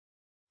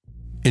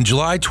In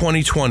July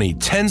 2020,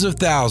 tens of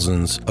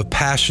thousands of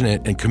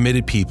passionate and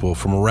committed people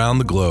from around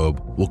the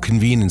globe will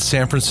convene in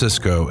San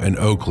Francisco and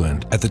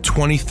Oakland at the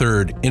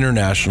 23rd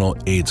International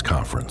AIDS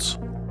Conference.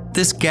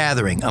 This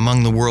gathering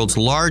among the world's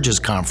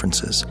largest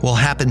conferences will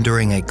happen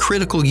during a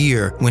critical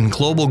year when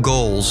global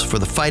goals for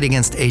the fight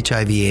against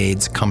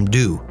HIV/AIDS come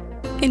due.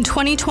 In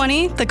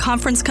 2020, the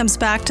conference comes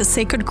back to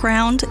sacred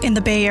ground in the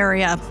Bay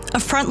Area,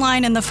 a front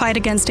line in the fight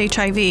against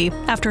HIV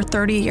after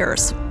 30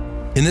 years.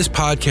 In this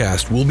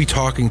podcast, we'll be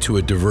talking to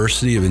a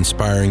diversity of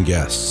inspiring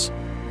guests.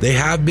 They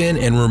have been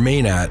and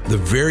remain at the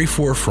very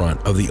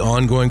forefront of the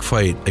ongoing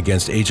fight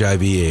against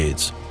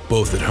HIV/AIDS,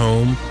 both at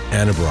home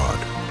and abroad.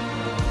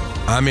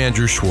 I'm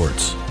Andrew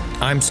Schwartz.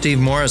 I'm Steve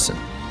Morrison.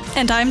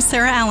 And I'm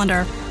Sarah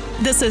Allender.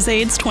 This is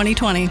AIDS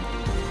 2020.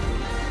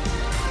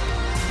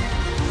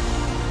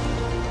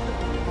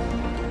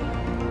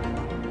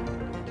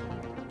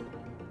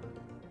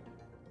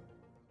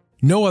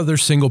 No other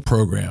single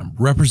program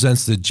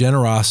represents the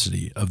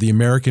generosity of the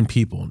American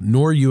people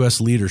nor U.S.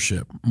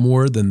 leadership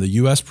more than the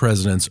U.S.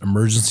 President's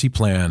Emergency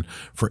Plan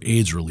for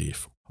AIDS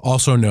Relief,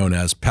 also known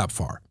as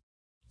PEPFAR.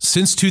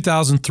 Since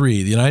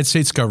 2003, the United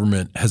States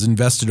government has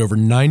invested over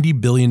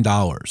 $90 billion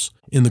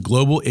in the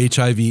global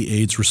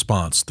HIV/AIDS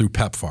response through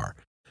PEPFAR,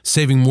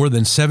 saving more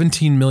than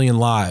 17 million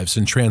lives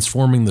and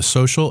transforming the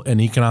social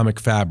and economic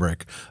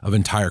fabric of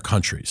entire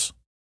countries.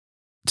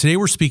 Today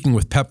we're speaking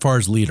with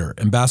PEPFAR's leader,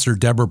 Ambassador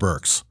Deborah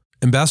Birx.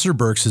 Ambassador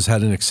Birx has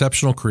had an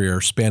exceptional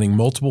career spanning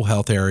multiple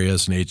health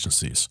areas and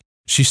agencies.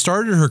 She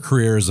started her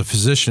career as a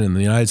physician in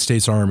the United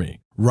States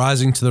Army,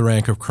 rising to the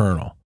rank of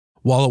colonel.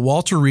 While at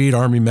Walter Reed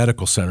Army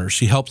Medical Center,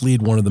 she helped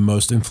lead one of the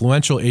most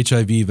influential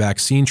HIV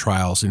vaccine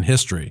trials in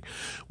history,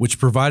 which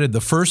provided the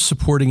first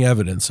supporting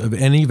evidence of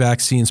any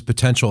vaccine's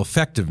potential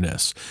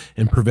effectiveness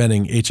in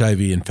preventing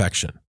HIV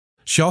infection.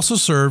 She also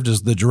served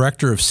as the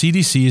director of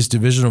CDC's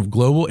Division of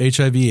Global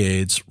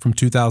HIV/AIDS from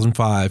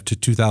 2005 to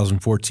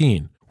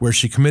 2014, where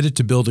she committed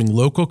to building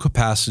local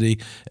capacity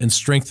and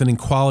strengthening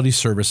quality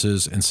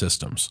services and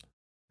systems.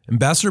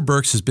 Ambassador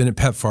Birx has been at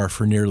PEPFAR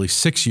for nearly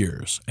 6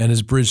 years and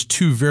has bridged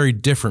two very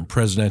different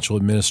presidential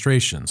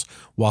administrations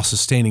while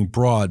sustaining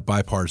broad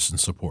bipartisan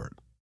support.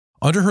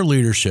 Under her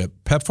leadership,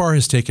 PEPFAR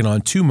has taken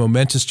on two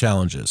momentous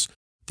challenges: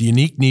 the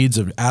unique needs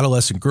of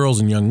adolescent girls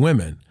and young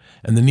women,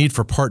 and the need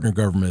for partner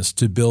governments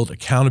to build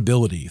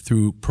accountability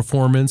through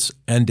performance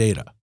and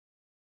data.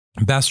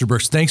 Ambassador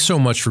Birx, thanks so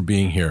much for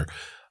being here.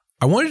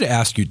 I wanted to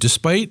ask you,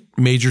 despite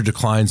major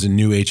declines in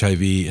new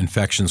HIV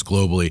infections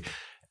globally,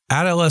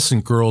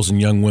 adolescent girls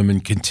and young women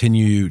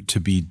continue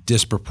to be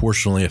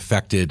disproportionately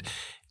affected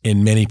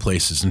in many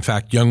places. In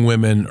fact, young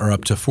women are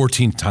up to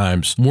 14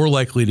 times more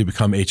likely to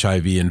become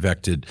HIV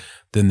infected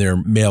than their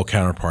male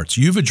counterparts.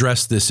 You've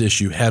addressed this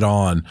issue head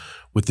on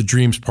with the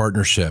DREAMS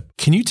partnership.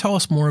 Can you tell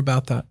us more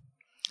about that?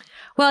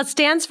 Well, it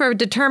stands for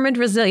Determined,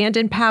 Resilient,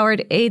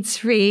 Empowered,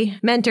 AIDS-Free,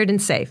 Mentored,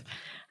 and Safe.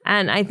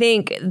 And I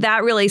think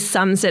that really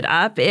sums it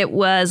up. It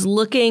was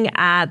looking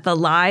at the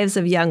lives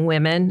of young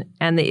women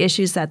and the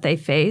issues that they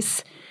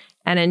face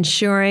and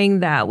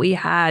ensuring that we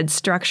had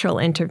structural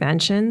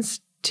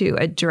interventions to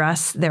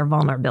address their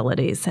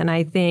vulnerabilities. And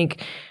I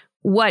think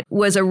what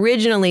was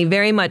originally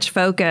very much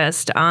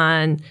focused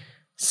on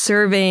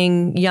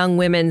serving young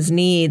women's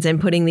needs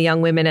and putting the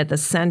young women at the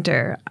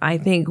center, I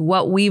think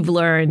what we've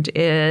learned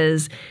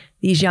is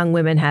these young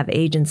women have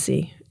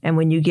agency. And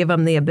when you give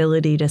them the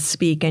ability to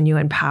speak and you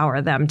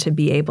empower them to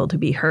be able to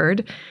be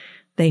heard,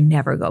 they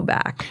never go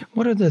back.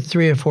 What are the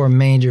 3 or 4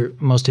 major,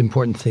 most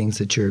important things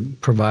that you're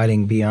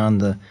providing beyond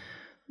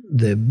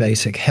the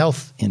basic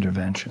health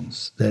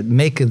interventions that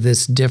make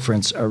this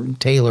difference or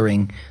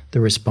tailoring the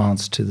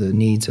response to the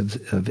needs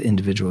of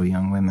individual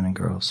young women and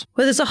girls?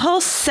 Well, there's a whole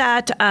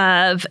set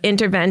of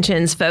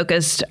interventions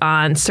focused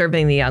on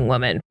serving the young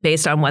woman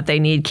based on what they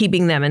need,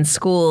 keeping them in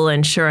school,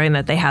 ensuring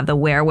that they have the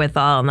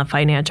wherewithal and the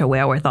financial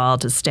wherewithal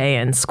to stay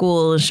in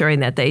school,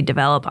 ensuring that they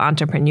develop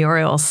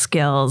entrepreneurial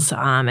skills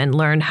and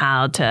learn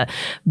how to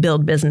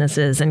build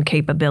businesses and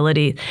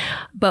capability.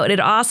 But it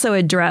also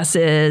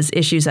addresses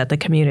issues at the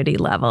community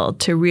level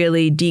to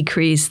really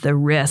decrease the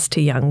risk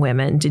to young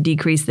women, to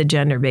decrease the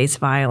gender-based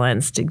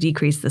violence, to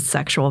decrease the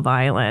sexual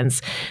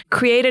violence,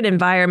 create an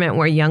environment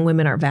where young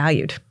women are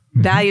valued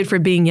for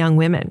being young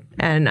women,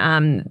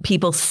 and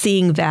people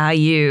seeing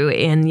value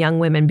in young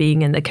women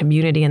being in the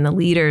community and the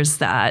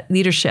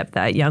leadership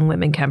that young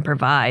women can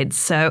provide.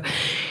 So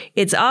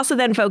it's also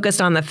then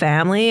focused on the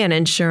family and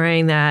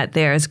ensuring that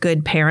there's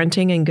good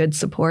parenting and good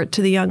support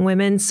to the young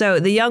women. So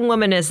the young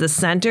woman is the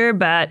center,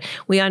 but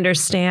we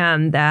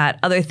understand that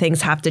other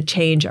things have to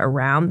change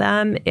around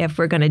them if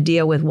we're going to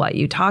deal with what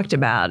you talked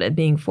about, it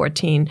being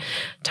 14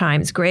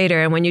 times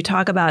greater. And when you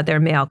talk about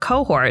their male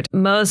cohort,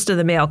 most of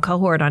the male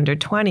cohort under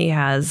 20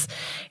 has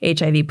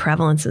HIV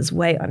prevalence is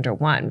way under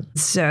 1.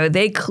 So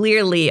they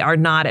clearly are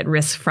not at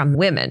risk from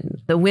women.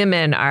 the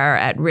women are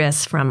at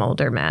risk from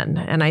older men.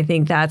 And I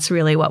think that's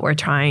really what we're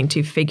trying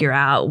to figure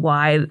out,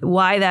 why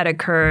that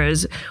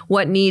occurs,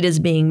 what need is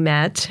being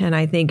met. And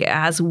I think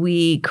as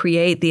we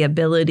create the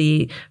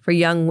ability for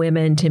young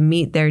women to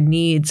meet their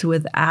needs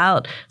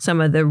without some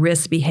of the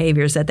risk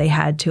behaviors that they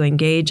had to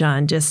engage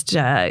on, just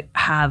to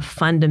have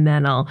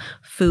fundamental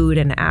food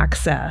and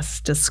access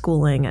to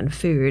schooling and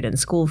food and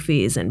school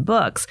fees and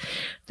books,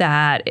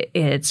 that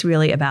it's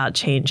really about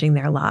changing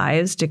their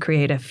lives to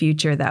create a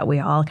future that we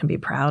all can be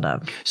proud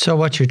of. So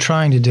what you're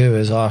trying to do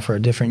is offer a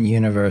different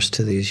universe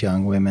to these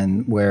young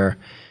women where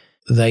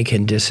they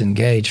can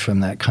disengage from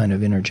that kind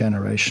of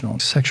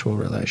intergenerational sexual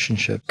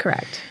relationship.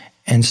 Correct.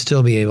 And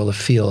still be able to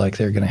feel like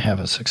they're going to have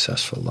a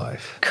successful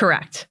life.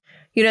 Correct.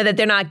 You know, that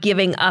they're not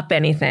giving up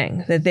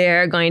anything, that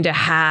they're going to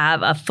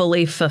have a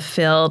fully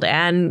fulfilled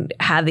and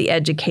have the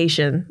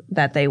education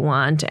that they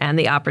want and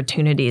the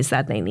opportunities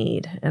that they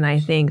need. And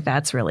I think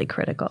that's really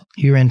critical.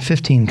 You're in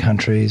 15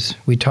 countries.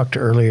 We talked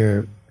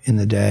earlier in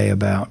the day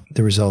about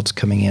the results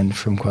coming in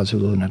from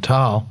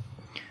KwaZulu-Natal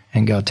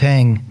and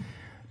Gauteng.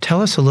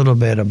 Tell us a little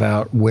bit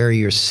about where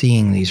you're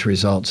seeing these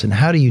results and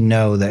how do you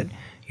know that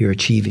you're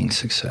achieving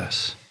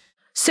success?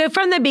 So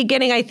from the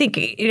beginning, I think,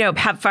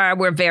 PEPFAR,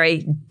 we're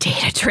very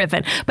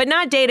data-driven, but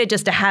not data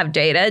just to have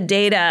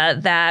data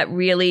that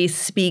really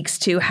speaks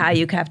to how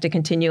you have to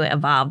continue to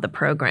evolve the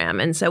program.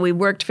 And so we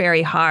worked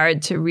very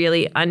hard to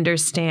really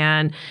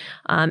understand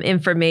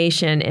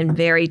information in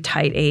very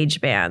tight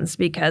age bands,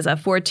 because a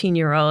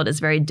 14-year-old is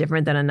very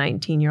different than a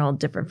 19-year-old,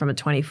 different from a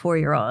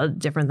 24-year-old,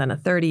 different than a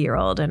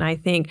 30-year-old. And I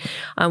think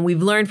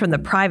we've learned from the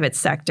private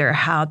sector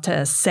how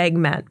to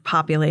segment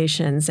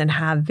populations and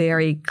have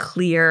very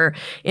clear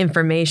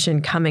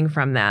information coming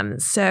from them.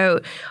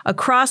 So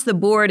across the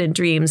board in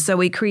DREAMS, so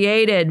we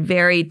created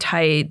very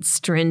tight,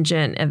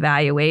 stringent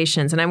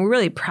evaluations. And I'm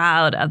really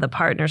proud of the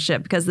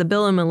partnership because the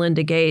Bill and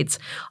Melinda Gates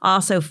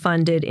also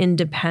funded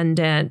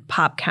independent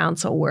POP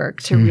Council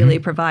work to really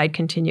provide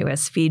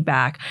continuous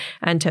feedback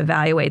and to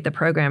evaluate the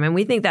program. And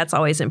we think that's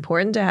always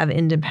important to have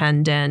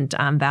independent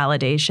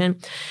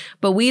validation.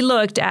 But we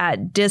looked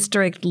at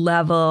district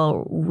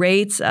level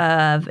rates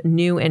of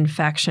new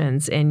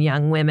infections in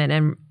young women.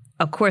 And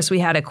of course, we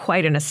had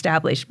quite an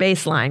established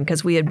baseline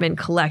because we had been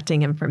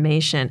collecting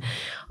information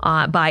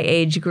by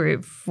age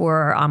group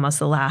for almost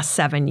the last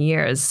 7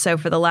 years. So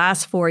for the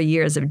last 4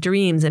 years of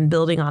DREAMS and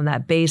building on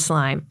that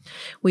baseline,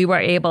 we were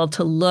able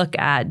to look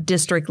at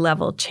district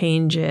level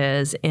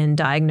changes in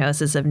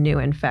diagnosis of new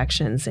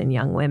infections in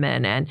young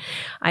women. And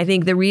I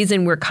think the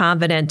reason we're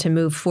confident to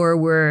move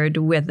forward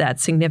with that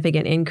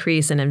significant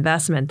increase in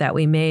investment that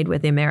we made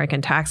with the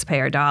American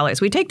taxpayer dollars,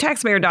 we take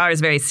taxpayer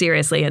dollars very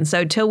seriously. And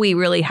so till we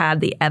really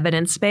had the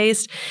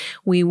evidence-based,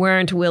 we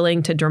weren't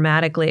willing to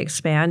dramatically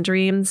expand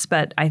DREAMS.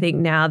 But I think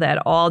now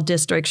that all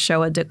districts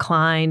show a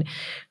decline,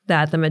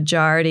 that the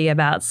majority,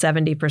 about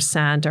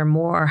 70% or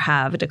more,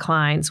 have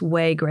declines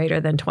way greater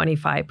than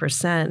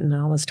 25%, and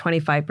almost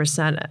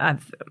 25%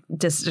 of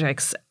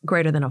districts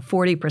greater than a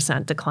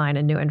 40% decline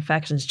in new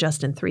infections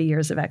just in 3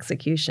 years of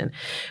execution.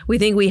 We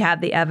think we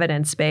have the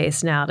evidence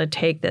base now to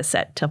take this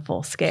to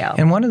full scale.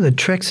 And one of the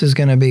tricks is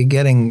going to be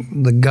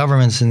getting the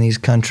governments in these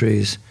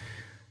countries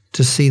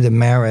to see the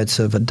merits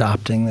of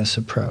adopting this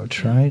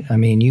approach, right? I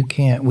mean,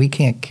 we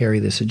can't carry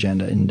this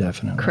agenda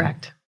indefinitely.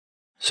 Correct.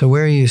 So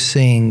where are you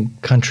seeing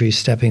countries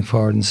stepping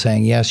forward and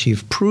saying, yes,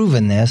 you've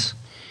proven this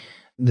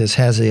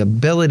has the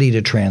ability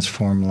to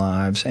transform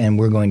lives, and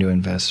we're going to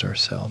invest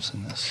ourselves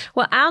in this?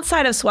 Well,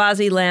 outside of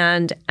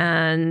Swaziland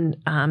and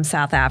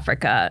South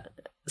Africa,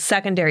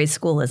 secondary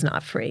school is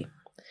not free.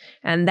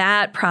 And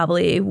that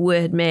probably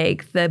would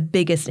make the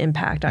biggest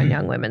impact on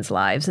young women's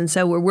lives. And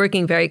so we're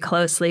working very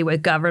closely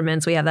with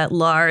governments. We have that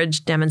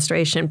large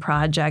demonstration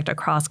project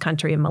across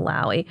country in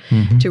Malawi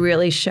to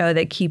really show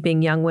that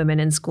keeping young women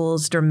in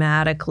schools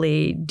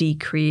dramatically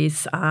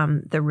decrease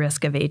the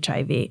risk of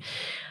HIV.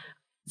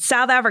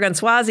 South Africa and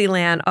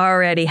Swaziland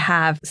already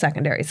have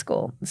secondary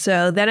school.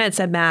 So then it's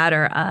a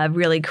matter of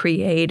really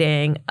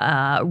creating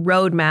a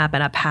roadmap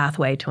and a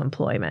pathway to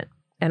employment.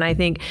 And I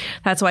think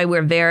that's why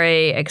we're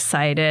very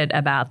excited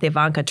about the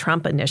Ivanka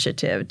Trump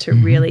initiative to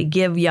really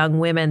give young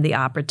women the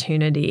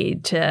opportunity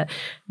to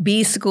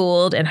be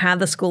schooled and have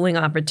the schooling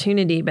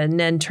opportunity, but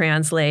then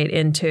translate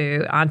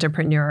into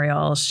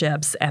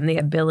entrepreneurialships and the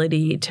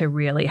ability to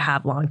really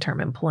have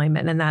long-term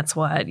employment. And that's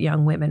what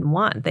young women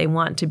want. They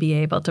want to be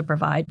able to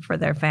provide for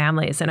their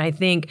families. And I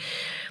think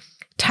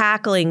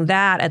tackling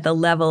that at the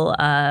level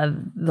of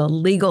the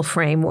legal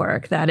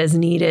framework that is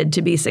needed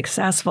to be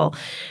successful.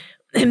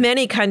 In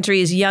many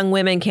countries, young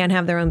women can't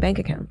have their own bank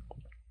account.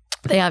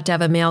 They have to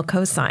have a male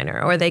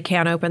cosigner, or they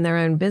can't open their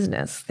own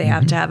business. They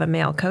have to have a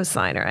male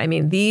cosigner. I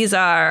mean, these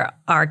are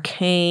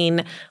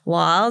arcane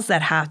laws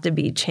that have to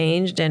be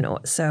changed and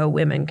so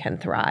women can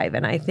thrive.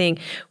 And I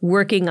think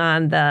working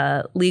on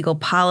the legal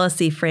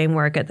policy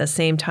framework at the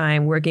same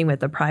time, working with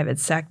the private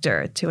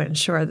sector to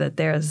ensure that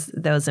there's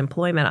those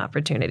employment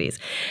opportunities.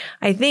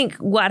 I think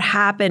what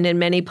happened in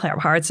many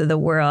parts of the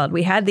world,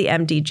 we had the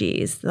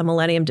MDGs, the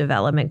Millennium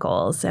Development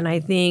Goals, and I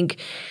think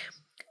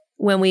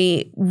when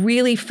we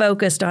really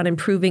focused on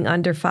improving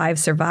under 5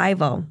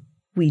 survival,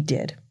 we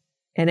did.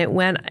 And it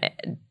went,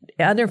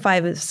 under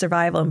 5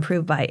 survival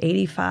improved by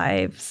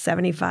 85,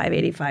 75,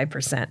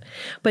 85%.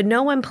 But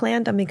no one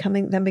planned on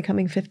them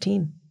becoming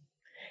 15.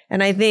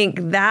 And I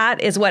think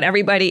that is what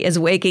everybody is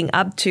waking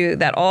up to,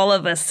 that all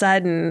of a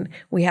sudden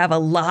we have a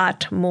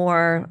lot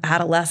more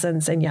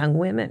adolescents and young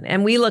women.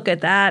 And we look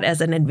at that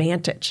as an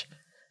advantage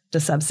to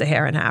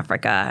sub-Saharan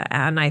Africa.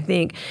 And I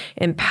think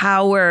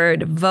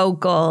empowered,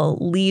 vocal,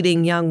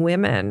 leading young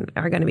women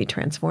are going to be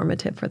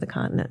transformative for the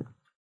continent.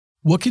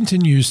 What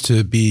continues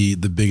to be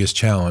the biggest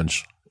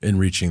challenge in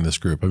reaching this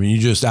group? I mean, you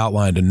just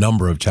outlined a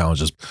number of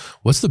challenges.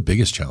 What's the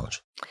biggest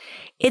challenge?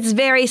 It's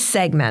very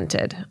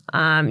segmented.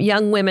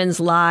 Young women's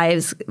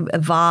lives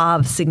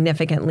evolve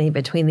significantly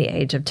between the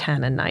age of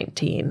 10 and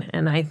 19.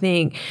 And I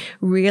think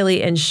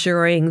really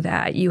ensuring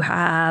that you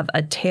have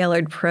a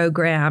tailored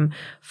program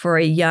for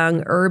a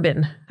young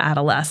urban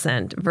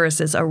adolescent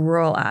versus a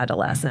rural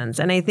adolescent.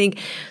 And I think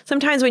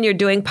sometimes when you're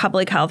doing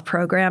public health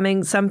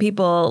programming, some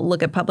people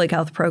look at public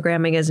health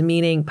programming as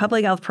meaning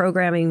public health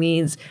programming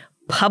means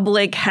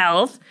public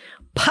health,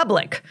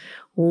 public.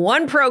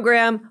 One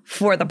program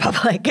for the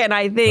public. And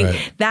I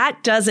think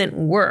that doesn't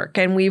work.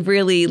 And we've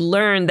really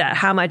learned that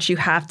how much you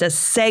have to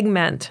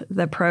segment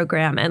the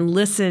program and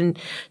listen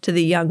to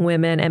the young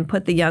women and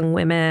put the young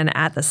women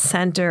at the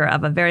center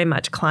of a very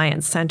much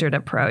client-centered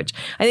approach.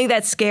 I think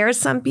that scares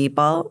some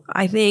people.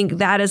 I think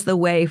that is the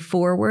way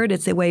forward.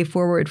 It's the way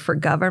forward for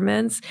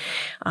governments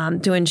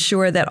to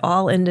ensure that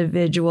all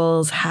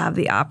individuals have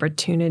the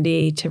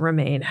opportunity to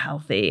remain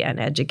healthy and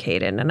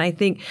educated. And I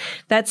think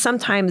that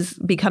sometimes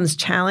becomes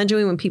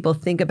challenging when people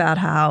think about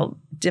how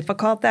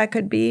difficult that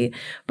could be.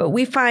 But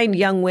we find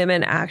young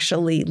women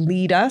actually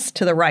lead us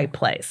to the right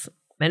place.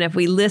 And if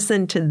we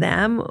listen to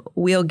them,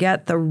 we'll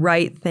get the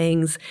right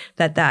things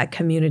that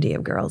community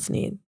of girls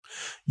need.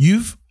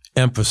 You've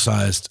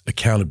emphasized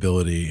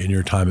accountability in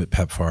your time at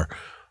PEPFAR.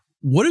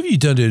 What have you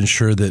done to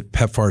ensure that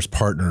PEPFAR's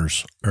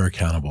partners are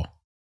accountable?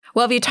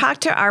 Well, if you talk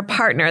to our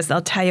partners,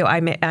 they'll tell you I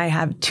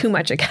have too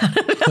much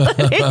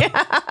accountability.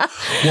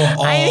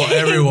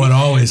 Everyone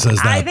always says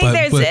that. I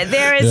think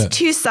there is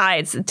two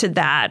sides to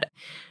that.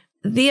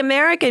 The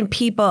American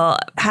people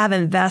have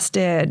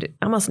invested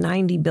almost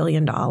 $90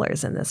 billion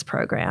in this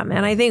program.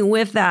 And I think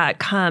with that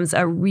comes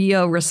a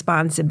real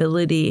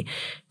responsibility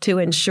to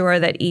ensure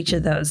that each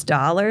of those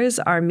dollars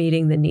are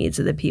meeting the needs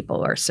of the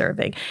people we're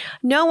serving.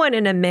 No one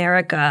in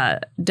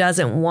America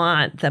doesn't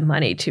want the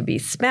money to be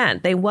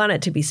spent. They want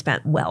it to be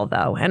spent well,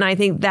 though. And I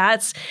think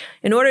that's,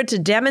 in order to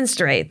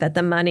demonstrate that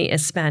the money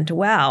is spent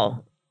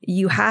well,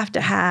 you have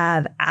to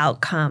have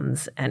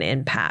outcomes and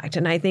impact.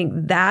 And I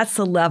think that's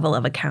the level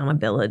of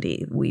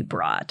accountability we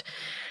brought.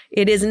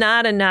 It is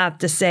not enough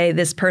to say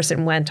this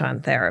person went on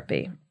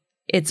therapy.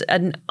 It's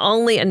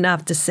only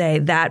enough to say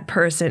that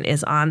person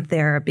is on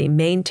therapy,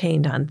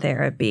 maintained on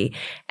therapy,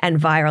 and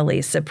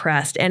virally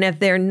suppressed. And if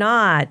they're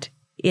not,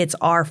 it's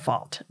our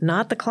fault,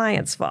 not the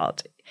client's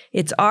fault.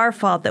 It's our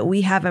fault that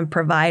we haven't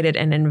provided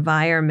an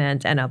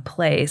environment and a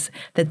place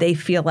that they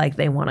feel like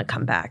they want to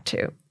come back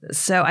to.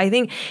 So I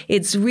think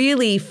it's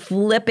really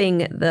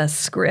flipping the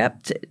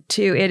script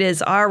to it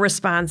is our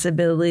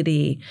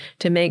responsibility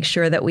to make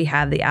sure that we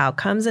have the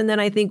outcomes. And then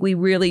I think we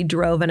really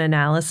drove an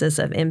analysis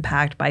of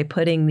impact by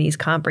putting these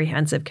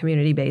comprehensive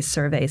community-based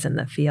surveys in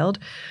the field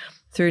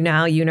through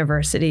now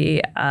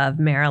University of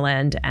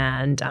Maryland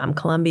and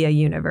Columbia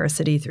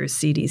University through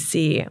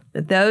CDC.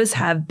 Those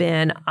have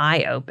been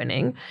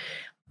eye-opening.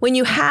 When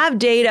you have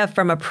data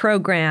from a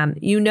program,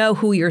 you know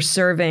who you're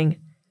serving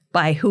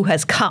by who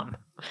has come,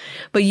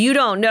 but you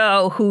don't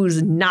know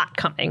who's not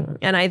coming.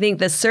 And I think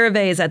the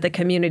surveys at the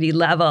community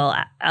level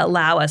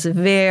allow us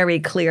very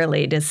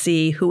clearly to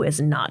see who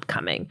is not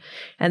coming.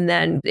 And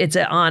then it's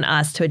on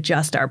us to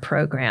adjust our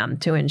program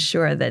to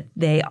ensure that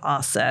they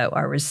also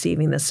are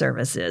receiving the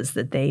services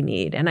that they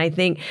need. And I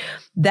think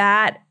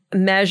that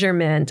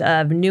measurement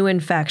of new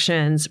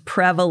infections,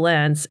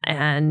 prevalence,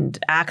 and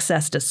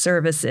access to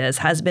services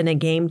has been a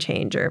game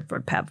changer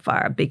for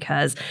PEPFAR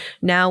because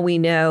now we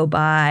know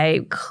by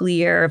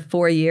clear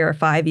 4-year,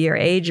 5-year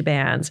age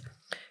bands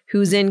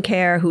who's in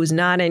care, who's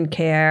not in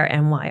care,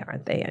 and why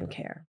aren't they in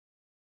care.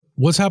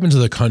 What's happened to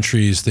the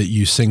countries that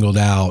you singled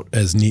out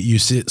you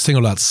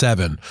singled out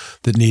 7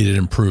 that needed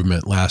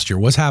improvement last year?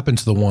 What's happened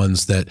to the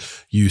ones that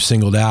you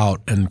singled out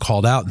and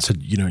called out and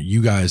said,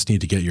 you guys need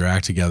to get your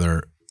act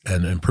together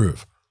and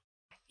improve?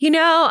 We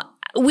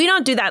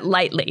don't do that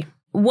lightly.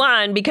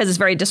 One, because it's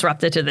very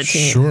disruptive to the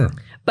team. Sure.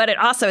 But it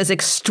also is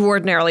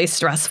extraordinarily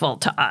stressful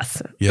to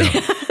us. Yeah.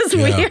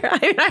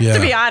 I have to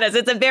be honest.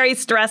 It's a very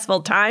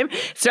stressful time.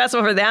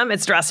 Stressful for them.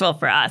 It's stressful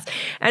for us.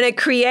 And it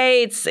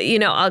creates,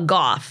 a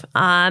gulf.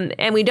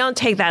 And we don't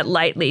take that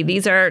lightly.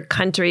 These are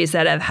countries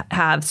that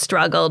have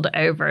struggled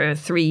over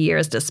 3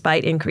 years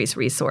despite increased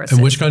resources.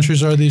 And which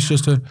countries are these,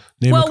 just to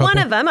name a couple? One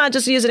of them, I'll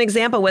just use an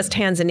example, was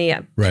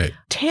Tanzania. Right.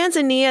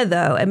 Tanzania,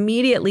 though,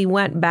 immediately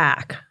went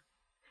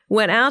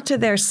out to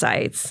their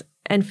sites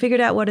and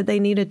figured out what they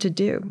needed to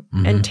do.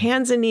 Mm-hmm. And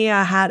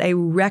Tanzania had a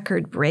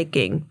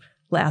record-breaking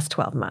last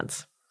 12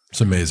 months.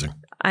 It's amazing.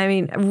 I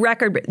mean,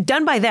 record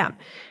done by them.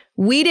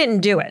 We didn't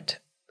do it.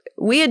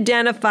 We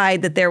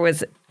identified that there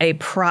was a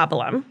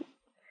problem.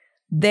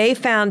 They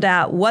found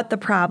out what the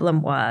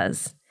problem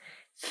was,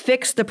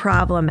 fixed the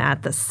problem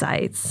at the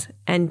sites,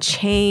 and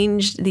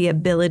changed the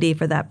ability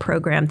for that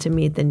program to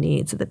meet the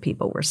needs of the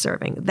people we're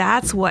serving.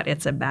 That's what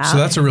it's about. So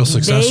that's a real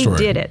success story.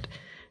 They did it.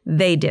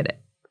 They did it.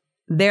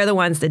 They're the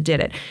ones that did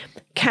it.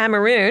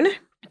 Cameroon,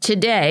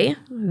 today,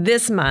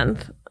 this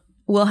month,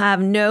 will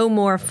have no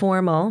more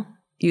formal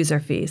user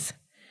fees.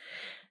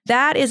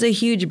 That is a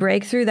huge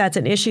breakthrough. That's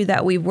an issue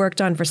that we've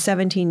worked on for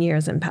 17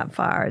 years in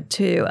PEPFAR,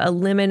 to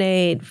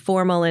eliminate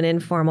formal and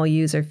informal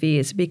user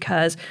fees,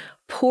 because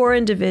poor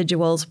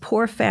individuals,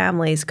 poor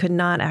families could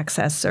not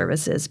access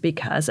services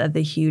because of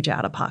the huge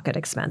out-of-pocket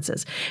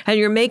expenses. And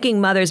you're making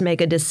mothers make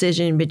a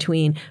decision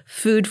between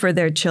food for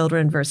their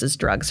children versus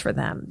drugs for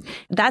them.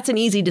 That's an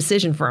easy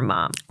decision for a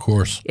mom. Of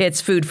course.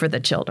 It's food for the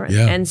children.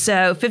 Yeah. And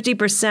so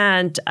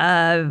 50%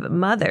 of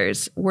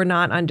mothers were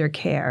not under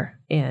care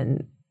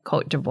in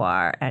Côte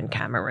d'Ivoire and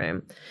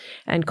Cameroon.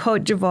 And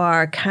Côte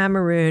d'Ivoire,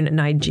 Cameroon,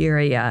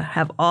 Nigeria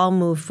have all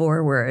moved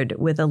forward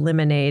with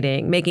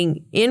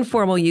making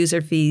informal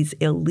user fees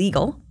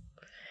illegal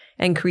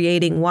and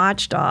creating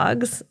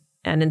watchdogs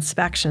and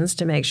inspections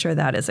to make sure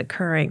that is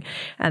occurring,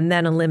 and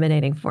then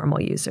eliminating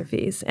formal user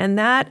fees. And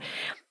that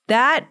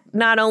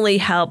not only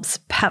helps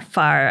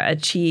PEPFAR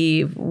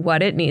achieve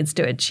what it needs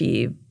to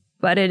achieve,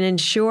 but it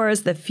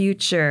ensures the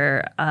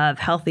future of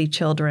healthy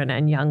children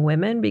and young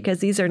women, because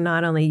these are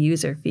not only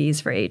user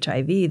fees for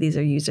HIV, these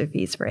are user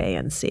fees for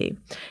ANC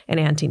and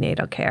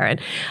antenatal care.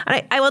 And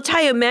I will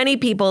tell you, many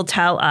people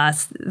tell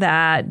us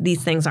that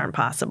these things aren't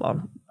possible.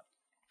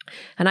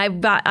 And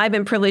I've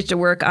been privileged to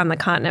work on the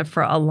continent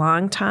for a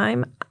long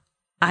time.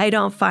 I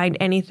don't find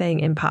anything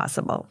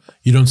impossible.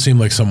 You don't seem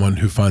like someone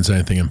who finds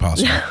anything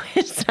impossible. No,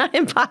 it's not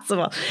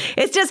impossible.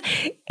 It's just,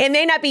 it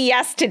may not be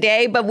yes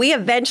today, but we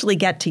eventually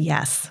get to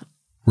yes.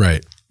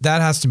 Right.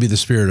 That has to be the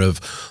spirit of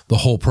the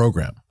whole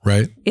program,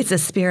 right? It's the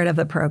spirit of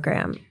the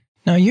program.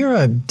 Now, you're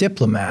a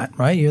diplomat,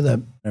 right? You're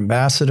the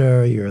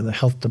ambassador. You're the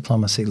health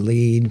diplomacy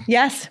lead.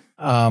 Yes.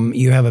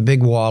 You have a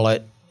big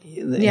wallet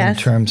in Yes.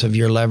 terms of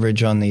your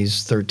leverage on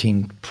these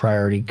 13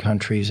 priority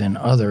countries and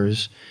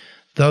others.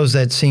 Those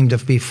that seem to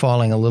be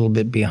falling a little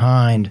bit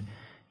behind,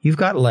 you've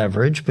got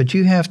leverage, but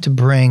you have to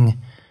bring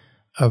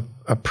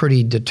a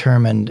pretty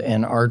determined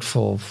and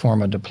artful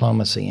form of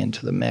diplomacy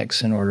into the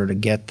mix in order to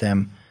get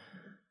them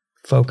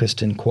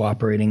focused and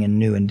cooperating in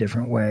new and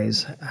different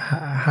ways.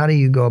 How do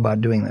you go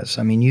about doing this?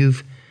 I mean,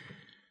 it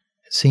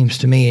seems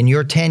to me, in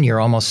your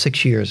tenure, almost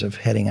 6 years of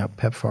heading up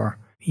PEPFAR,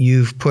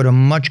 you've put a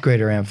much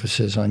greater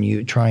emphasis on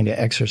you trying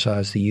to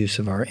exercise the use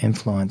of our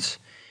influence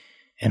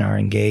and our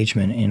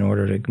engagement in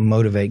order to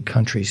motivate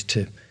countries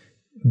to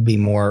be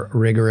more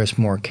rigorous,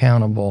 more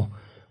accountable,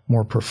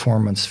 more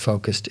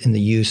performance-focused in the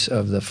use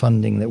of the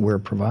funding that we're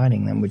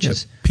providing them, which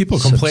is people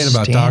complain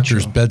about substantial.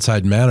 doctors'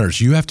 bedside manners.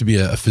 You have to be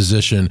a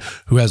physician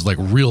who has like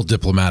real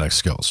diplomatic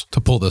skills to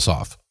pull this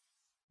off.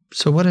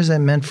 So what has that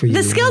meant for you?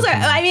 The skills are,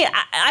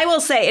 I will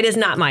say it is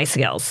not my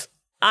skills.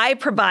 I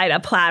provide a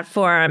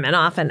platform and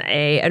often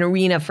an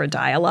arena for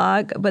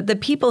dialogue, but the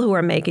people who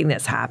are making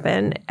this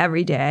happen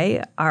every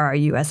day are our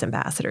U.S.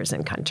 ambassadors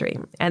in country,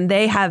 and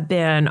they have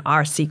been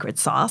our secret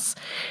sauce.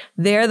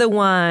 They're the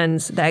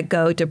ones that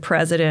go to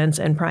presidents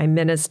and prime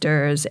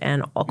ministers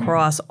and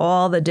across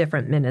all the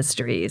different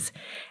ministries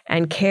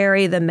and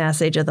carry the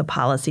message of the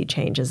policy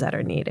changes that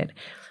are needed.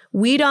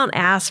 We don't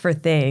ask for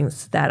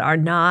things that are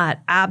not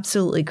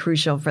absolutely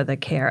crucial for the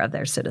care of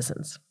their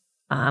citizens.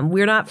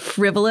 We're not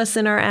frivolous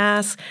in our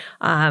ask.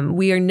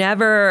 We are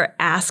never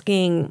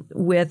asking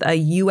with a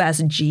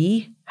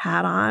USG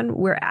hat on.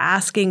 We're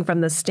asking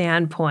from the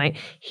standpoint,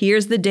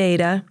 here's the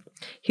data,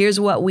 here's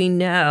what we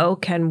know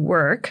can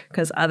work,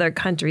 because other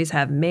countries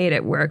have made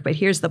it work, but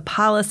here's the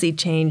policy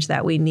change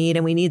that we need,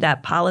 and we need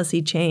that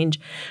policy change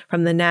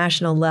from the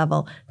national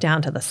level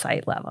down to the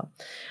site level.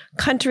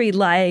 Country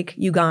like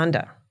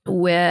Uganda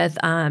with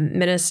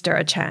Minister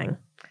Achang.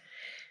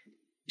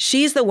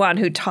 She's the one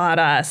who taught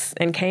us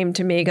and came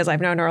to me, because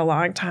I've known her a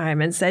long time,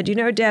 and said, you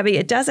know, Debbie,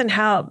 it doesn't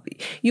help.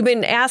 You've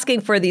been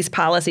asking for these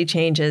policy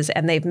changes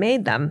and they've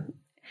made them.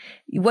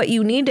 What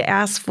you need to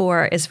ask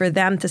for is for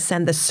them to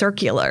send the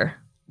circular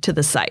to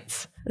the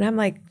sites. And I'm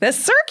like, the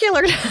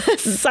circular to the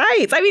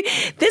sites?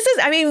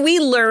 We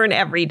learn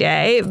every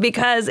day,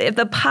 because if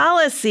the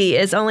policy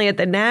is only at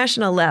the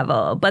national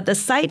level, but the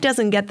site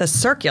doesn't get the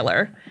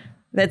circular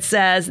that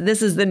says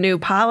this is the new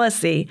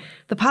policy,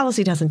 the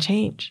policy doesn't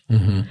change.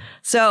 Mm-hmm.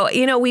 So,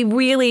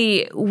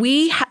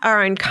 we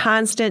are in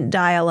constant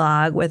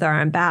dialogue with our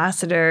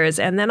ambassadors.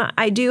 And then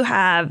I do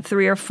have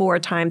 3 or 4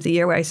 times a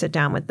year where I sit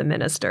down with the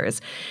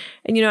ministers.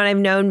 And, and I've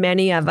known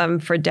many of them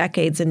for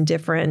decades in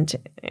different,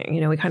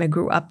 we kind of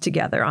grew up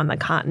together on the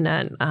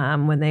continent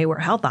when they were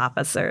health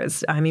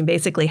officers.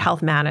 Basically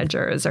health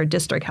managers or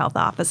district health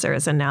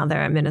officers, and now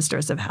they're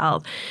ministers of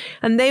health.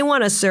 And they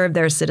want to serve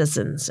their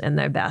citizens in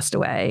their best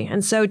way.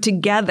 And so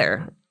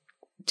together,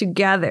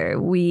 together,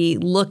 we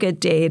look at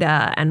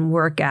data and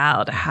work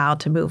out how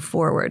to move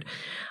forward.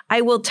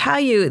 I will tell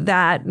you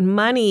that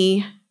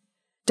money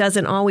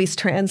doesn't always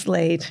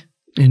translate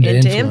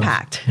into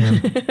impact.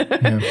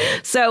 Yeah.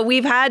 So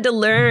we've had to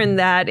learn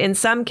that in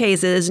some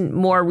cases,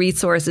 more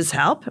resources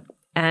help.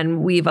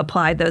 And we've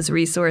applied those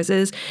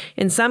resources.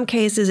 In some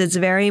cases, it's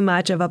very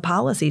much of a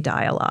policy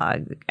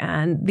dialogue.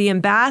 And the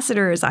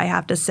ambassadors, I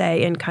have to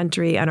say, in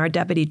country and our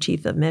deputy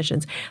chief of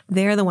missions,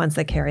 they're the ones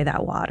that carry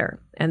that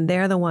water. And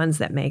they're the ones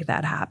that make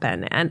that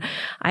happen. And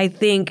I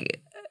think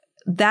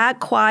that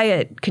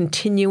quiet,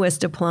 continuous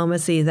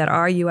diplomacy that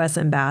our U.S.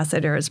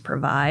 ambassadors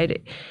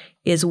provide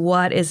is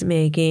what is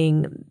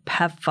making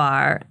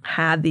PEPFAR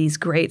have these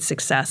great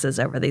successes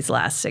over these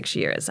last 6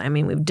 years. I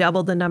mean, we've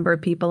doubled the number of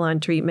people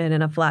on treatment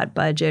in a flat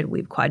budget.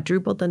 We've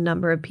quadrupled the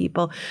number of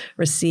people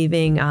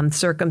receiving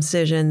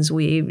circumcisions.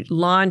 We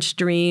launched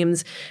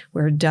DREAMS.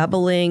 We're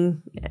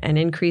doubling and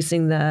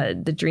increasing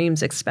the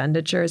DREAMS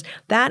expenditures.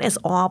 That is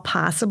all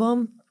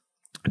possible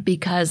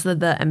because of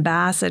the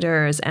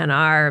ambassadors and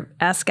our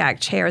SCAC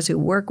chairs who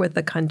work with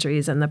the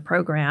countries and the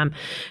program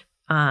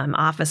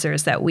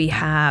officers that we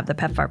have, the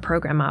PEPFAR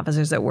program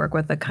officers that work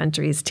with the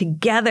countries.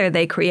 Together,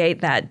 they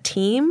create that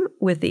team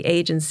with the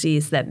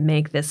agencies that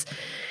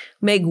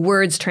make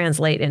words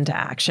translate into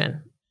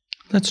action.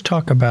 Let's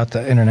talk about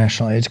the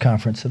International AIDS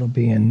Conference. It'll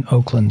be in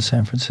Oakland,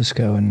 San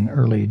Francisco in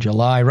early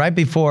July, right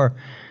before,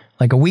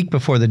 like a week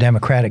before the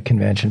Democratic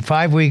Convention,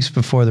 5 weeks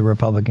before the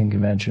Republican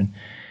Convention.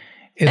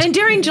 And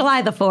during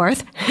July the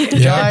 4th.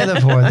 July the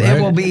 4th.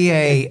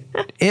 Right.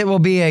 It will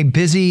be a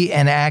busy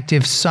and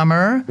active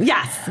summer.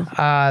 Yes.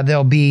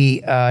 There'll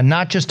be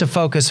not just a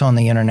focus on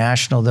the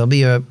international, there'll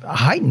be a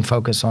heightened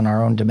focus on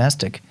our own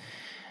domestic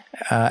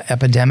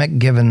epidemic,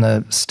 given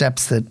the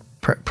steps that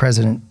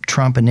President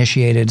Trump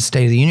initiated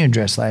State of the Union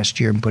address last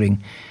year,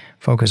 putting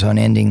focus on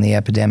ending the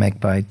epidemic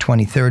by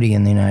 2030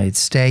 in the United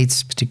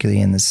States,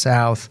 particularly in the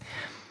South.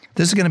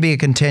 This is going to be a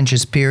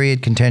contentious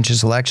period,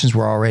 contentious elections.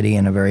 We're already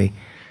in a very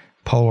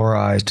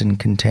polarized and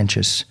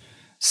contentious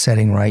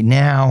setting right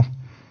now.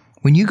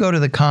 When you go to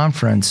the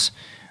conference,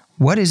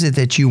 what is it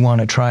that you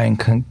want to try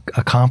and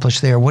accomplish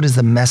there? What is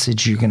the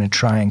message you're going to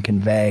try and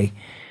convey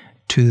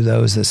to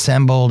those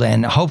assembled?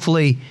 And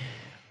hopefully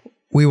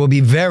we will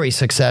be very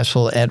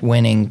successful at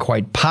winning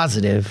quite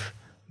positive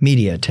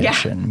media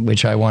attention,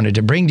 which I wanted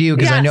to bring to you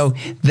because I know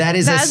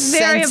that's a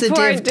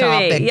sensitive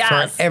topic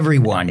for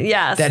everyone.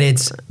 Yes. That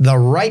it's the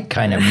right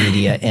kind of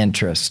media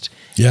interest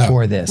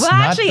for this. Well,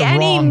 not actually, the any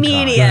wrong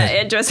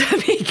media interest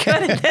would be good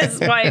at this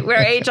point,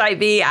 where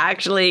HIV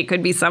actually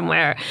could be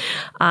somewhere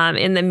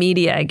in the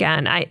media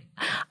again. I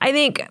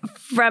think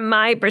from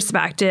my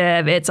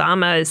perspective, it's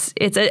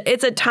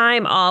a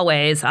time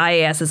always.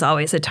 IAS is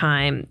always a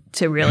time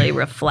to really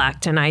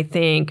reflect, and I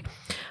think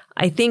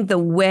the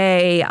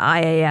way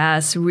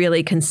IAS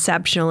really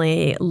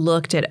conceptually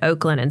looked at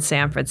Oakland and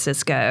San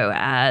Francisco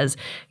as,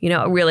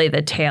 really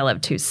the tale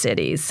of two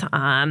cities.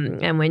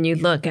 And when you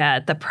look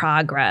at the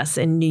progress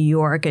in New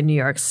York and New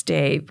York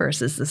State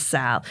versus the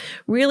South,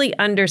 really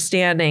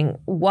understanding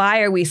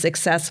why are we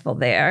successful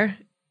there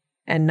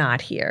and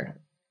not here?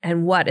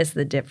 And what is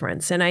the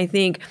difference? And I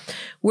think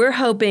we're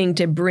hoping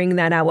to bring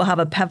that out. We'll have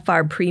a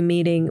PEPFAR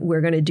pre-meeting. We're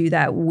going to do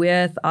that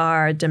with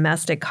our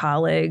domestic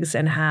colleagues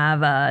and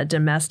have a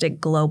domestic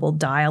global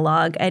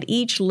dialogue at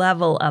each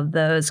level of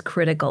those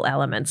critical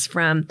elements,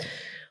 from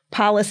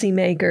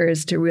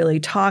policymakers to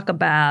really talk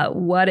about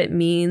what it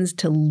means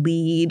to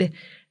lead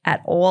at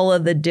all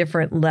of the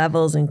different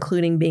levels,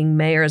 including being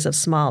mayors of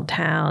small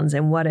towns,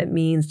 and what it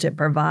means to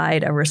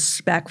provide a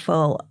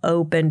respectful,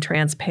 open,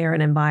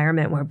 transparent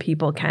environment where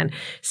people can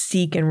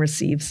seek and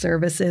receive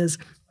services.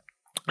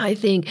 I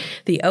think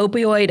the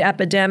opioid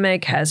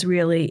epidemic has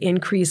really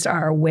increased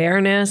our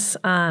awareness,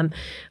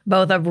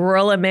 both of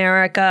rural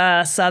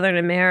America, Southern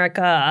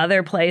America,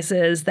 other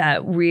places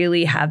that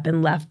really have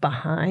been left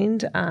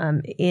behind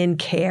in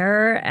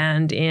care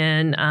and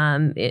in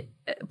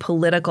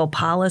political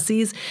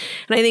policies.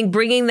 And I think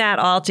bringing that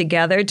all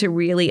together to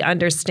really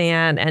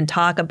understand and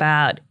talk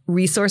about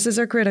resources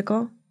are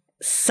critical,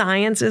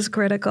 science is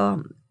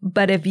critical,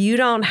 but if you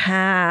don't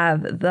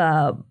have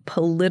the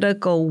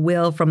political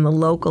will from the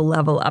local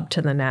level up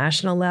to the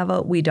national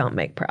level, we don't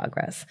make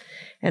progress.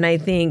 And I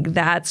think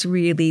that's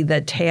really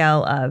the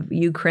tale of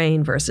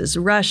Ukraine versus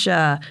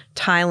Russia,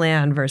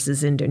 Thailand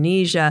versus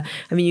Indonesia.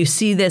 I mean, you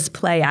see this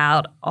play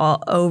out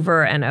all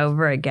over and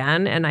over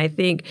again. And I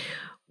think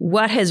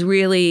what has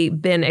really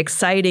been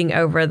exciting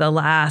over the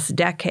last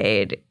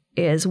decade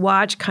is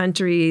watch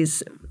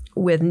countries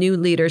with new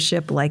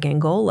leadership like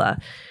Angola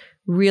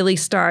really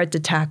start to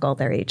tackle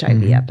their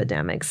HIV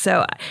epidemic.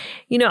 So,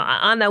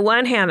 on the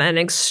one hand, I'm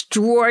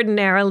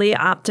extraordinarily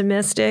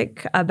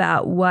optimistic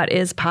about what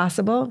is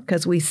possible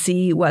because we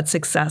see what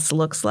success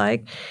looks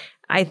like.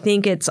 I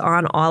think it's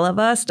on all of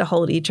us to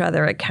hold each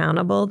other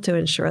accountable to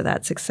ensure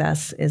that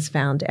success is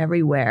found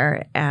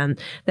everywhere and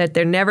that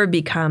there never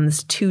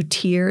becomes two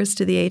tiers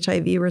to the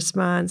HIV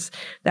response,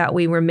 that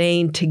we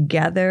remain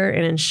together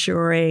in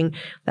ensuring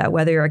that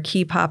whether you're a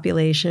key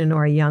population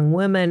or a young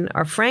woman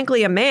or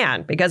frankly a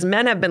man, because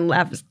men have been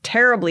left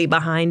terribly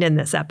behind in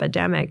this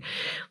epidemic,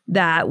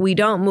 that we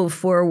don't move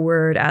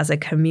forward as a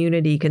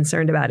community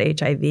concerned about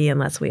HIV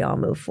unless we all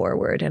move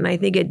forward. And I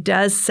think it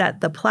does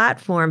set the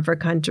platform for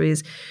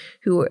countries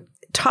who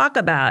talk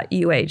about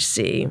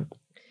UHC.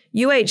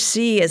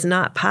 UHC is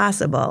not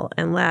possible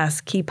unless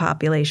key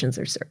populations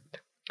are served.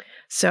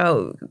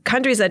 So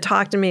countries that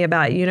talk to me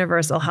about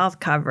universal health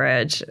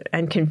coverage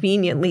and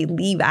conveniently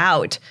leave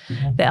out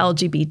the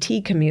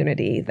LGBT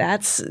community,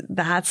 that's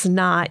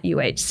not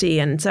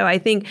UHC. And so I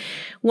think,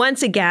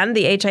 once again,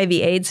 the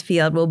HIV/AIDS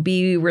field will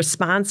be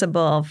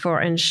responsible for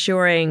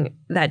ensuring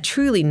that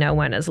truly no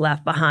one is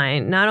left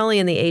behind, not only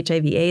in the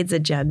HIV/AIDS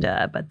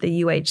agenda, but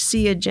the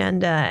UHC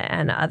agenda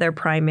and other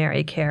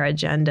primary care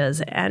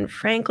agendas, and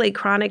frankly,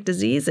 chronic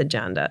disease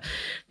agenda.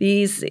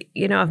 These,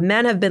 if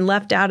men have been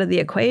left out of the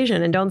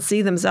equation and don't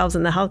see themselves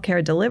in the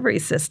healthcare delivery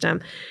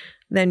system,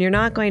 then you're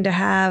not going to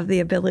have the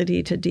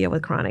ability to deal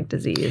with chronic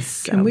disease.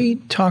 So. Can we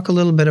talk a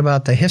little bit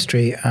about the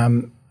history?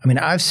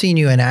 I've seen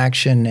you in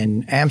action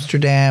in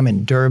Amsterdam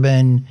and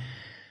Durban.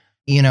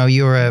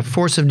 You're a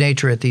force of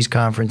nature at these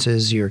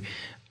conferences.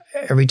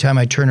 Every time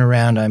I turn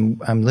around,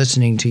 I'm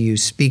listening to you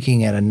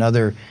speaking at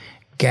another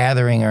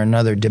gathering or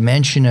another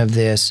dimension of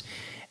this.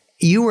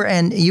 You were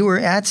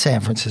at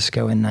San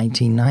Francisco in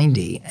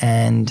 1990,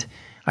 and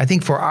I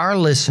think for our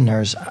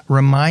listeners,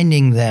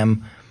 reminding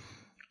them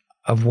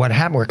of what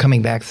happened, we're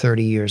coming back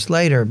 30 years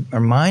later,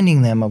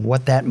 reminding them of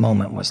what that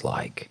moment was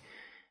like.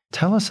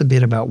 Tell us a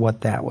bit about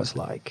what that was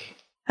like.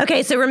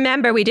 Okay, so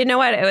remember, we didn't know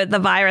what the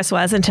virus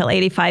was until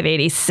 85,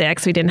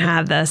 86. We didn't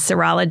have the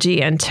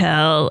serology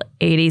until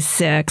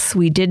 86.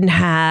 We didn't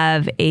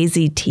have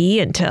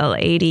AZT until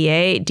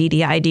 88,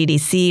 DDI,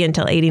 DDC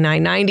until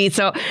 89, 90.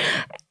 So,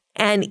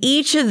 and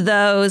each of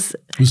those...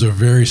 It was a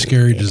very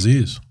scary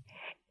disease.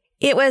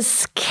 It was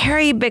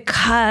scary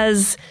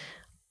because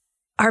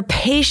our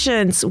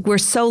patients were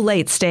so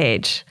late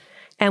stage,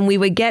 and we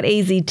would get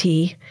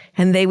AZT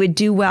and they would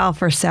do well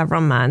for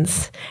several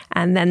months,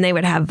 and then they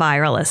would have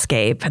viral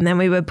escape, and then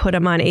we would put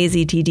them on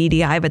AZT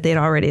DDI, but they'd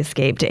already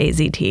escaped to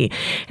AZT.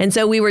 And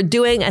so we were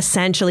doing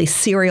essentially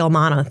serial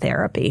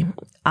monotherapy.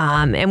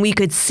 And we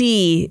could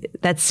see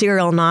that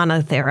serial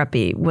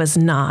monotherapy was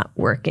not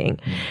working.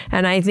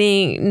 And I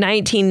think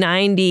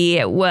 1990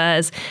 it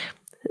was...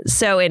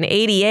 So in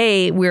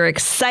 88, we were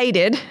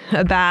excited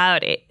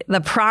about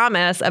the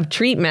promise of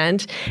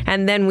treatment,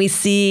 and then we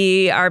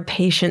see our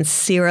patients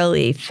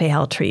serially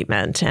fail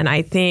treatment. And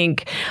I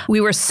think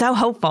we were so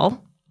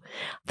hopeful.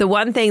 The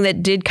one thing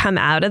that did come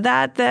out of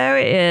that, though,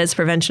 is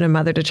prevention of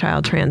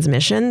mother-to-child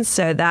transmission.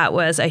 So that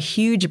was a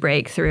huge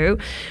breakthrough.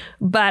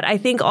 But I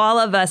think all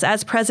of us,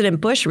 as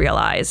President Bush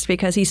realized,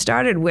 because he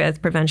started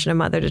with prevention of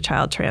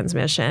mother-to-child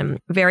transmission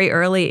very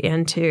early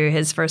into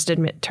his first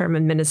term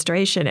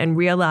administration, and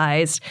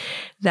realized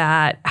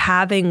that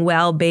having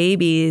well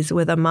babies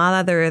with a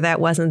mother that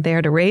wasn't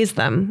there to raise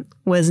them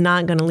was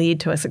not going to lead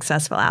to a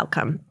successful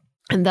outcome.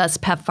 And thus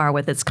PEPFAR,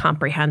 with its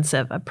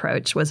comprehensive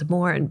approach, was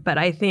born. But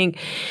I think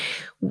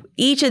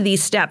each of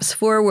these steps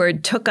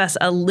forward took us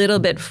a little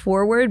bit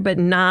forward, but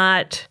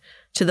not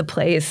to the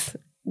place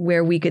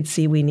where we could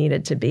see we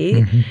needed to be.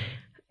 Mm-hmm.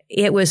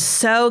 It was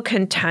so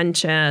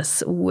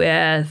contentious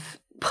with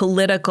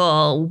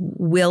political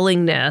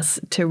willingness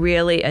to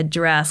really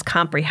address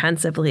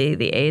comprehensively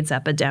the AIDS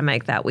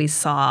epidemic that we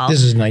saw.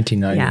 This is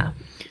 1990. Yeah.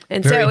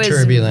 And very so it was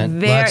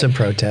turbulent, lots of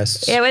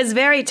protests. It was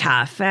very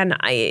tough. And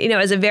it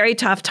was a very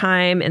tough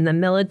time in the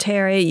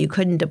military. You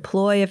couldn't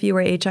deploy if you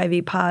were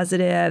HIV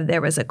positive.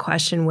 There was a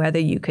question whether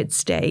you could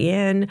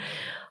stay in.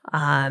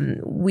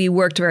 We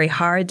worked very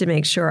hard to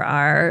make sure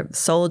our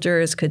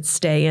soldiers could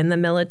stay in the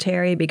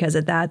military, because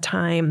at that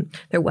time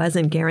there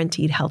wasn't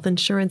guaranteed health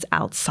insurance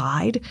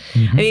outside.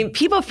 Mm-hmm. I mean,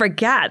 people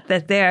forget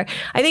that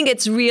I think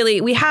it's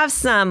really, we have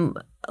some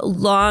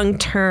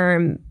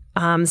long-term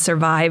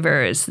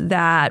survivors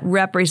that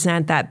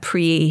represent that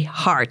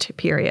pre-HAART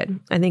period.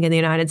 I think in the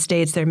United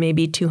States, there may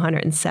be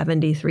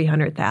 270,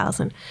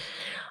 300,000.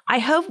 I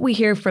hope we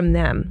hear from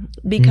them,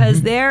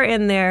 because they're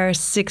in their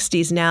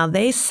 60s now.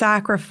 They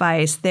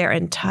sacrificed their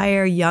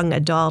entire young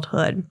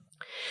adulthood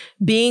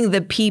being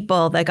the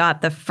people that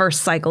got the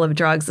first cycle of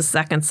drugs, the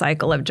second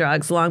cycle of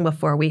drugs, long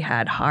before we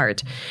had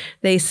HAART.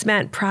 They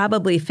spent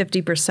probably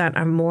 50%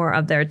 or more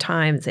of their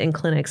times in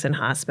clinics and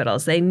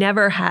hospitals. They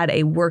never had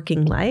a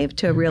working life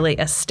to really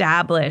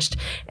establish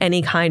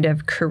any kind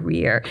of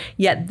career.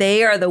 Yet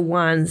they are the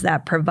ones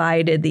that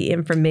provided the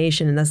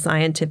information and the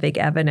scientific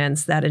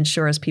evidence that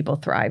ensures people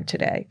thrive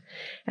today.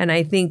 And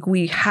I think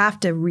we have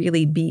to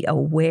really be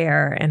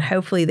aware, and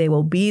hopefully they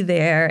will be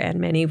there,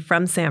 and many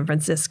from San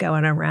Francisco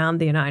and around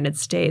the United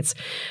States,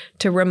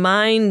 to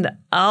remind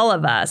all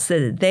of us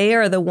that they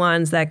are the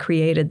ones that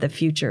created the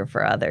future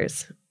for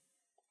others.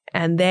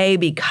 And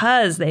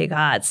because they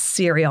got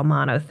serial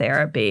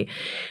monotherapy,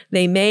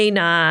 they may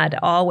not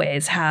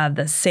always have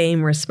the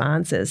same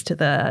responses to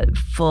the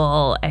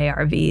full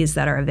ARVs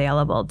that are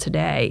available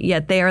today.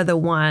 Yet they are the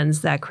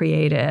ones that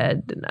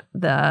created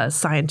the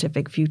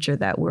scientific future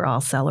that we're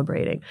all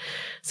celebrating.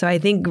 So I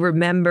think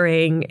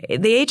remembering,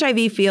 the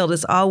HIV field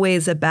is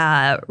always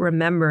about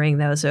remembering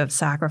those who have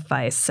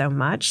sacrificed so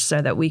much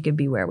so that we could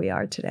be where we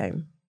are today.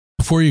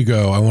 Before you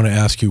go, I want to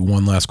ask you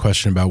one last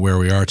question about where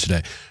we are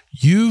today.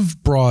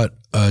 You've brought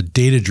a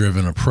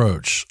data-driven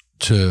approach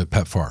to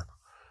PEPFAR.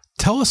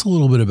 Tell us a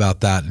little bit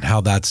about that and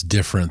how that's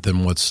different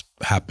than what's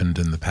happened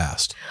in the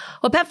past.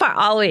 Well, PEPFAR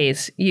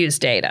always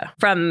used data,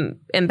 from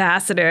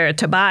Ambassador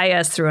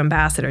Tobias through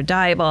Ambassador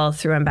Dybel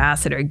through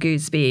Ambassador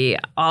Gooseby,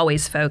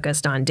 always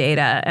focused on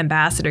data.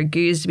 Ambassador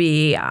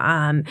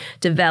Gooseby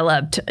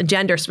developed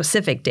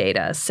gender-specific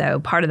data, so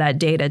part of that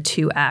data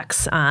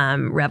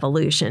 2X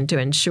revolution to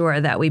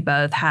ensure that we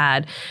both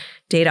had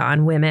data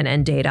on women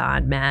and data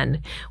on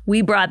men.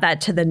 We brought that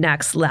to the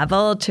next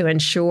level to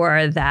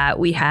ensure that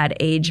we had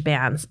age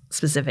band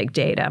specific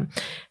data.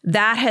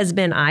 That has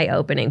been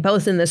eye-opening,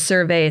 both in the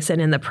surveys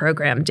and in the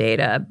program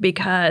data,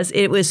 because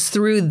it was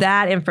through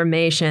that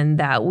information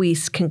that we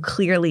can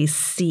clearly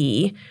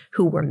see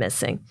who we're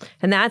missing.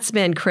 And that's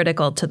been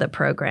critical to the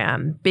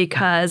program,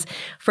 because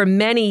for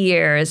many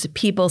years,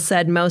 people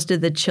said most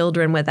of the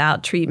children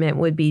without treatment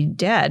would be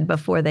dead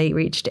before they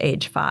reached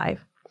age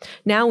 5.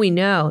 Now we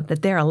know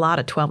that there are a lot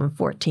of 12 and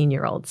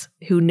 14-year-olds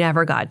who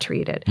never got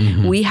treated.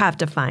 Mm-hmm. We have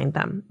to find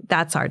them.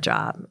 That's our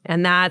job.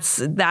 And that's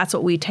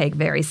what we take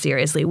very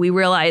seriously. We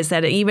realize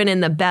that even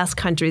in the best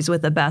countries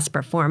with the best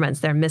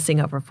performance, they're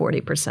missing over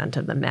 40%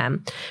 of the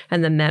men.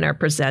 And the men are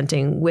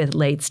presenting with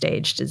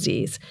late-stage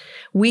disease.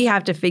 We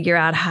have to figure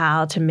out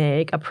how to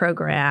make a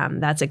program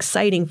that's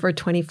exciting for a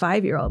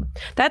 25-year-old.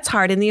 That's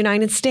hard in the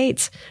United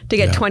States to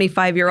get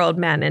 25-year-old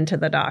men into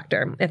the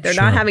doctor. If they're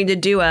not having to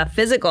do a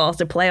physical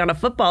to play on a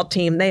football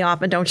team, they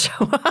often don't show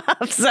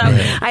up. So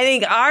I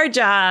think our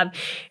job,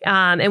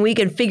 and we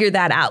can figure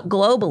that out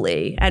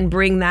globally and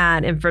bring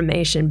that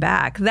information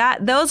back.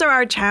 Those are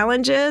our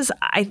challenges.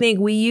 I think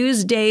we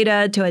use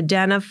data to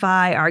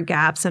identify our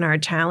gaps and our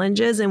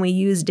challenges, and we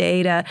use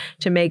data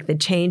to make the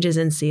changes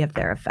and see if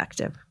they're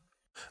effective.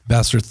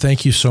 Ambassador,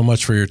 thank you so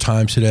much for your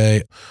time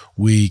today.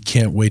 We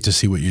can't wait to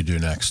see what you do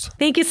next.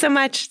 Thank you so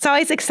much. It's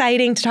always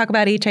exciting to talk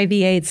about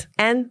HIV/AIDS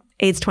and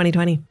AIDS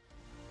 2020.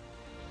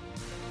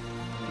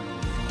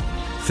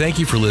 Thank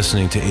you for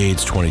listening to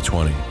AIDS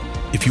 2020.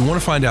 If you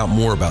want to find out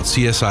more about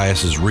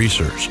CSIS's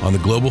research on the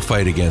global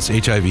fight against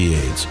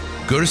HIV/AIDS,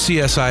 go to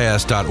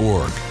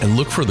csis.org and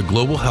look for the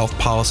Global Health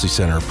Policy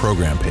Center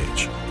program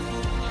page.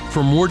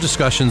 For more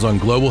discussions on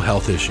global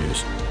health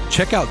issues,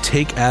 check out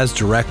Take As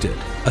Directed,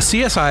 a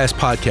CSIS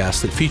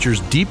podcast that features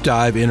deep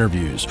dive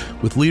interviews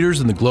with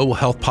leaders in the global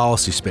health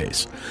policy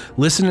space.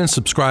 Listen and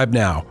subscribe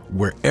now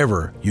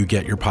wherever you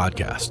get your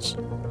podcasts.